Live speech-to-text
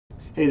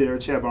Hey there,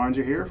 Chad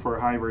Boeninger here for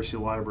High University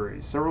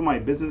Libraries. Several of my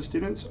business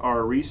students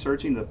are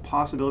researching the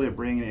possibility of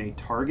bringing a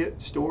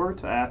Target store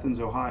to Athens,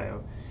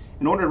 Ohio.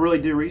 In order to really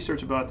do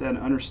research about that and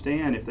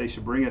understand if they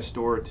should bring a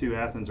store to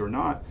Athens or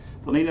not,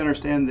 they'll need to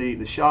understand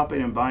the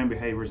shopping and buying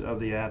behaviors of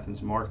the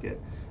Athens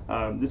market.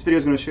 This video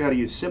is going to show you how to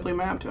use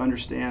SimplyMap to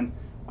understand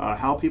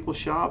how people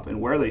shop and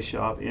where they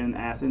shop in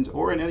Athens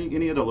or in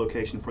any other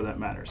location for that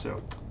matter.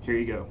 So here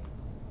you go.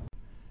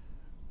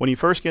 When you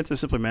first get to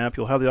SimplyMap,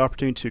 you'll have the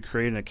opportunity to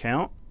create an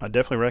account. I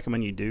definitely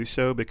recommend you do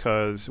so,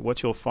 because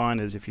what you'll find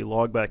is if you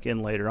log back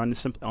in later on the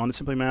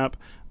SimplyMap,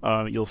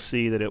 you'll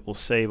see that it will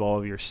save all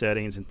of your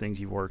settings and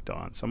things you've worked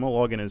on. So I'm going to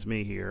log in as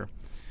me here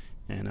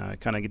and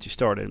kind of get you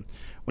started.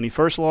 When you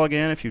first log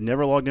in, if you've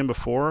never logged in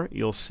before,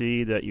 you'll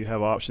see that you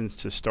have options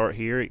to start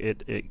here.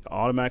 It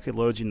automatically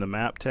loads you in the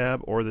Map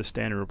tab or the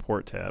Standard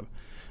Report tab.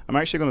 I'm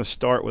actually going to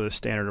start with a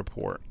Standard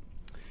Report.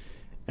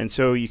 And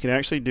so you can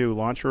actually do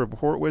launch a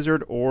report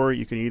wizard, or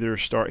you can either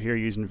start here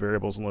using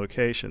variables and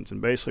locations.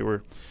 And basically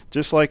we're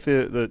just like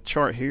the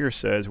chart here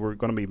says, we're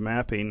going to be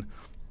mapping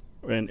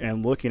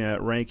and looking at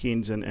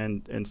rankings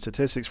and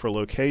statistics for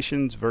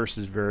locations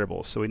versus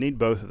variables. So we need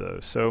both of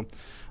those. So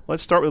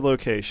let's start with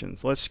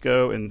locations. Let's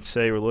go and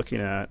say we're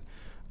looking at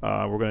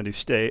we're going to do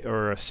state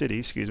or a city,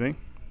 excuse me,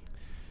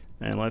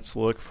 and let's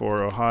look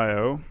for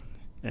Ohio,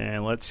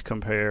 and let's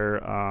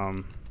compare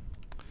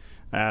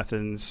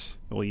Athens.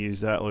 We'll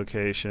use that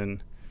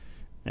location,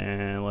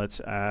 and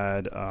let's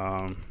add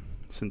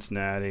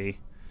Cincinnati,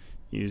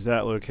 use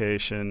that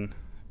location,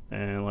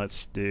 and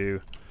let's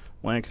do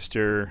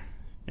Lancaster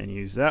and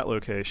use that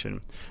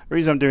location. The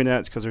reason I'm doing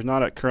that is because there's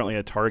not currently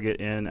a Target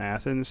in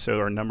Athens, so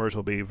our numbers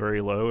will be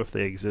very low if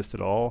they exist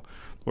at all,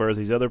 whereas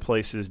these other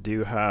places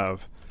do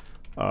have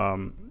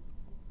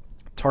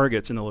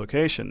targets in the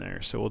location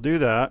there. So we'll do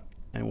that,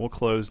 and we'll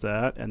close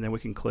that, and then we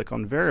can click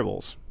on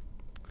variables.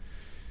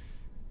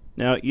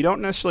 Now, you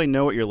don't necessarily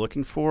know what you're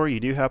looking for. You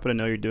do happen to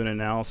know you're doing an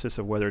analysis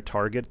of whether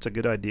Target's a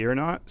good idea or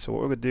not. So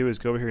what we're going to do is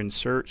go over here and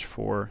search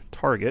for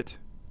Target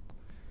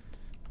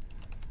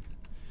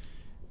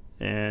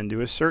and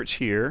do a search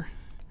here.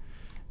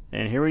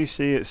 And here we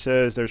see it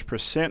says there's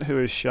percent who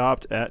has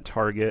shopped at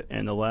Target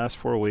in the last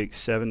 4 weeks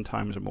 7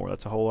 times or more.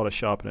 That's a whole lot of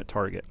shopping at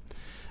Target.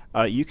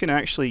 You can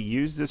actually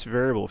use this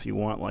variable if you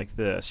want, like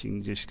this. You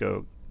can just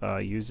go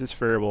use this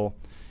variable,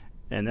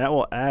 and that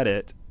will add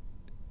it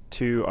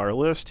to our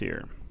list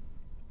here.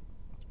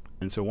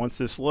 And so once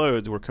this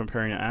loads, we're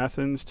comparing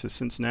Athens to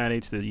Cincinnati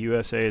to the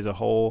USA as a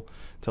whole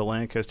to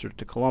Lancaster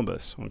to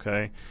Columbus.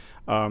 Okay,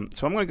 so I'm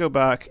going to go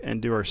back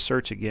and do our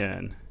search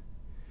again,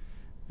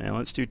 and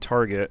let's do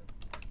Target,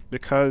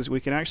 because we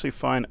can actually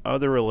find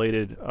other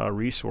related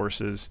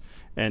resources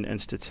and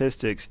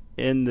statistics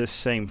in this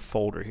same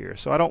folder here.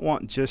 So I don't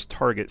want just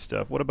Target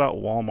stuff. What about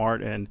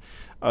Walmart and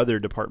other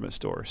department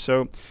stores?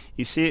 So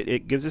you see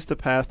it gives us the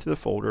path to the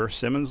folder,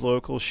 Simmons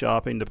Local,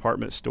 Shopping,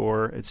 Department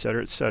Store,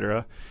 etc.,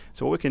 etc.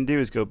 So what we can do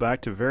is go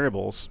back to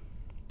variables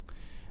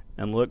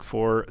and look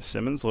for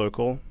Simmons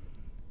Local,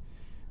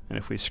 and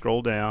if we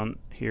scroll down,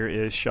 here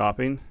is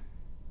Shopping.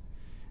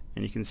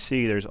 And you can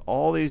see there's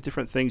all these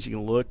different things you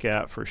can look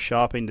at for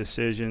shopping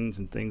decisions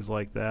and things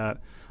like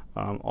that,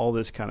 all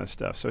this kind of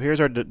stuff. So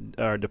here's our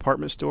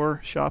department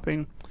store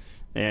shopping,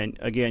 and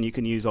again, you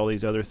can use all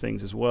these other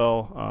things as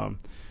well.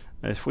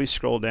 If we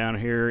scroll down,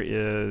 here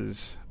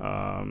is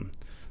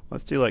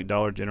let's do like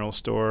Dollar General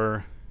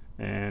Store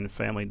and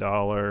Family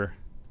Dollar,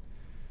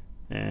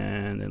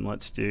 and then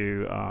let's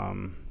do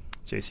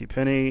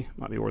JCPenney,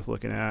 might be worth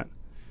looking at.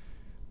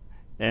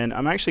 And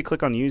I'm actually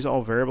click on use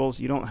all variables.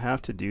 You don't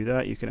have to do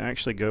that. You can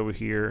actually go over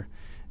here,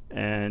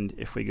 and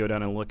if we go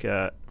down and look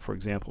at, for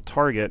example,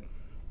 Target,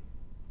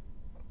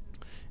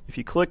 if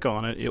you click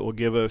on it, it will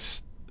give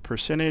us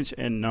percentage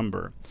and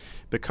number.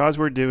 Because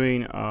we're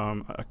doing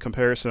a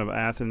comparison of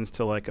Athens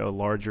to like a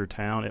larger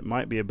town, it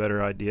might be a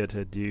better idea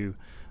to do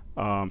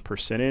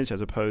percentage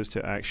as opposed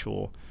to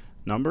actual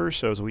numbers.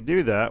 So as we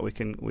do that,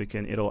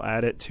 it'll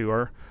add it to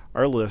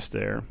our list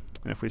there.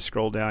 And if we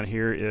scroll down,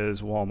 here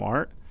is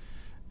Walmart.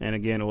 And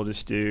again, we'll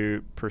just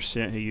do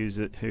percent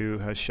who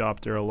has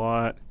shopped there a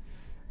lot,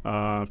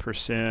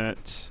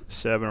 percent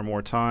 7 or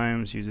more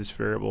times, use this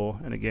variable.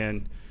 And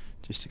again,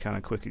 just a kind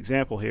of quick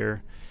example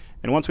here.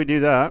 And once we do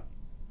that,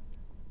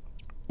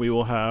 we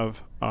will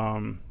have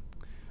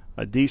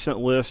a decent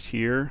list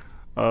here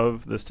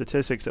of the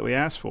statistics that we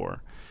asked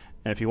for.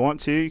 And if you want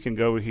to, you can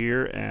go over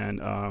here and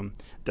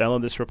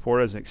download this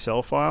report as an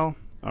Excel file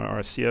or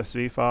a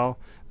CSV file,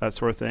 that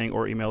sort of thing,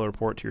 or email a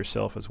report to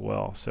yourself as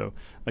well. So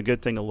a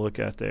good thing to look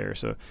at there.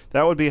 So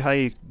that would be how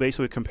you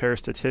basically compare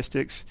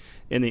statistics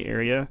in the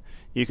area.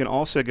 You can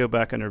also go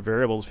back under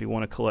variables if you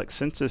want to collect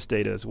census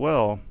data as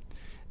well.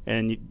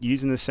 And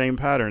using the same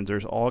patterns,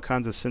 there's all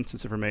kinds of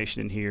census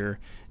information in here.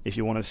 If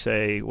you want to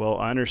say, well,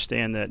 I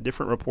understand that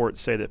different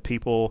reports say that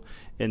people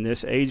in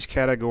this age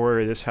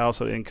category or this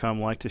household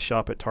income like to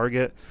shop at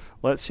Target.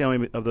 Let's see how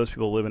many of those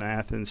people live in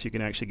Athens. You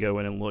can actually go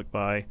in and look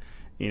by,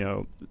 you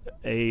know,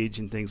 age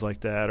and things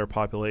like that, or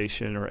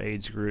population or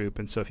age group.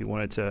 And so if you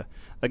wanted to,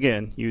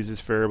 again, use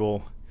this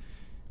variable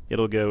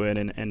it'll go in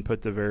and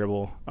put the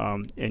variable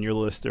in your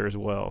list there as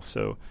well.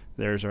 So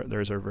there's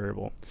our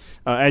variable.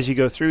 As you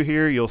go through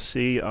here, you'll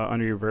see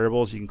under your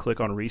variables, you can click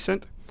on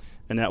recent,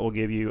 and that will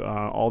give you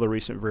all the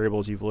recent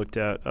variables you've looked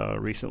at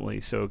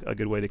recently. So a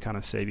good way to kind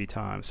of save you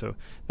time. So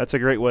that's a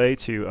great way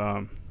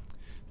to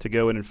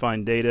go in and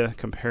find data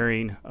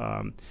comparing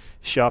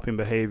shopping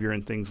behavior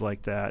and things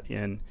like that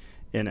in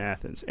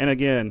Athens. And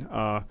again,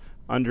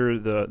 under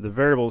the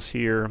variables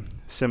here,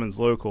 Simmons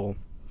Local,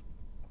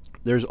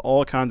 there's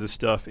all kinds of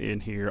stuff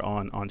in here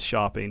on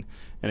shopping.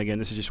 And again,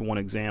 this is just one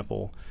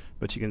example,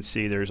 but you can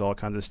see there's all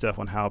kinds of stuff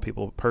on how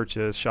people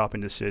purchase,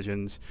 shopping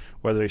decisions,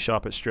 whether they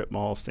shop at strip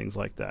malls, things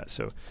like that.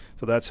 So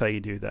that's how you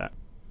do that.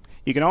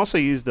 You can also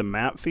use the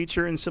map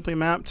feature in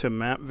SimplyMap to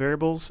map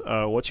variables.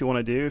 What you want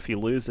to do, if you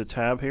lose the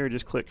tab here,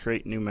 just click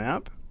Create New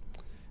Map.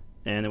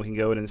 And then we can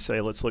go in and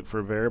say, let's look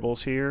for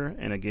variables here.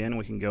 And again,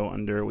 we can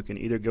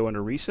either go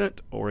under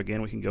Recent, or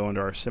again, we can go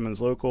under our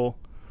Simmons Local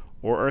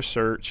or our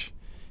Search,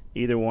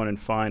 either one, and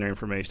find our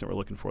information that we're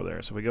looking for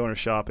there. So if we go under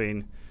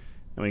Shopping,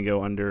 and we can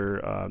go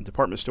under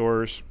Department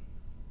Stores,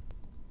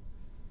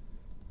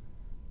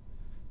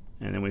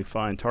 and then we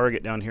find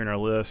Target down here in our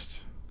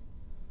list.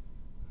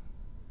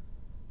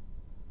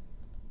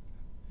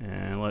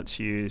 And let's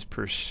use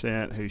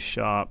percent who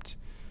shopped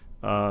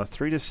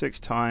 3 to 6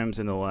 times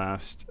in the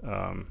last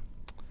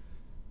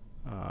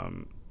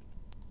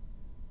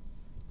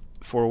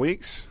 4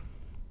 weeks.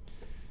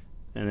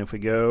 And if we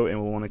go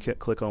and we want to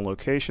click on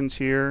locations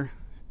here,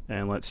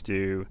 and let's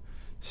do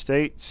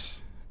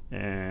states,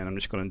 and I'm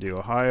just going to do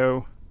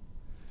Ohio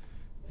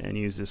and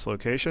use this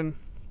location.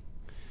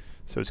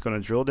 So it's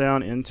going to drill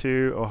down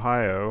into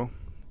Ohio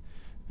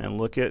and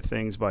look at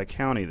things by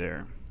county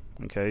there.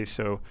 Okay,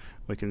 so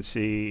we can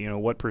see,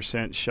 what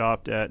percent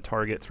shopped at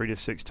Target 3 to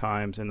 6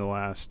 times in the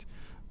last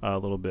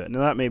little bit. Now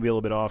that may be a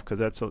little bit off because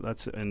that's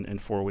in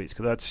 4 weeks,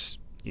 because that's,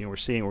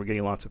 we're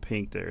getting lots of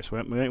pink there.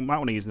 So we might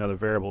want to use another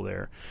variable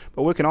there.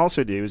 But what we can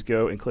also do is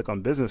go and click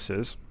on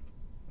businesses,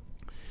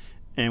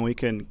 and we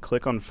can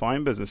click on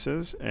Find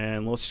Businesses,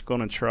 and let's go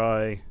and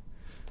try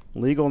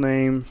legal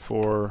name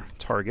for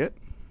Target.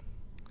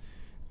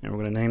 And we're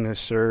going to name this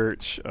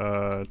search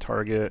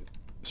Target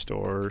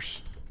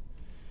Stores,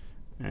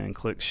 and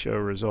click Show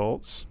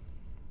Results.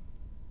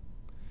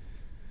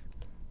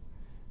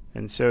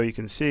 And so you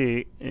can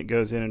see it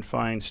goes in and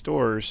finds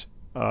stores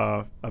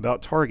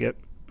about Target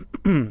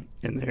in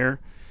there.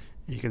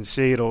 You can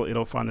see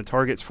it'll find the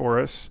targets for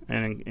us,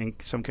 and in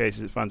some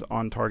cases it finds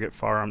On Target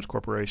Firearms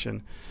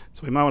Corporation.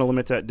 So we might want to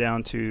limit that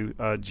down to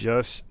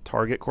just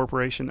Target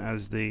Corporation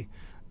as the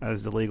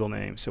legal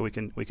name. So we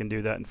can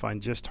do that and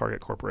find just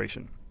Target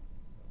Corporation.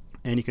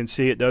 And you can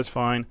see it does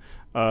find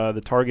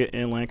the Target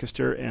in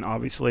Lancaster, and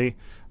obviously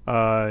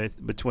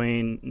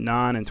between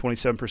 9 and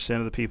 27%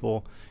 of the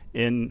people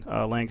in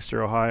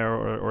Lancaster,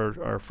 Ohio,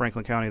 or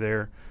Franklin County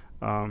there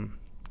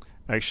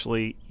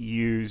actually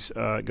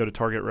go to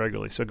Target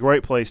regularly. So a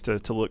great place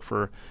to look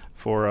for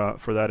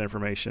that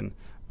information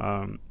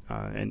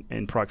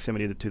in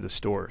proximity to the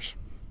stores.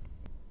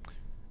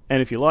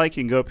 And if you like,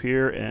 you can go up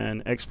here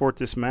and export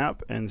this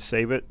map and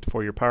save it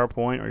for your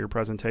PowerPoint or your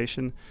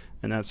presentation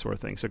and that sort of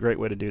thing. So a great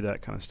way to do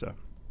that kind of stuff.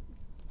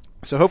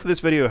 So hopefully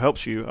this video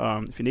helps you.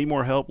 If you need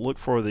more help, look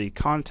for the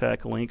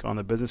contact link on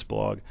the business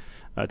blog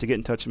to get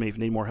in touch with me if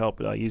you need more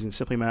help using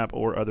SimplyMap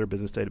or other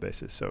business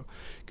databases. So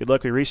good luck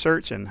with your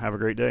research and have a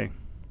great day.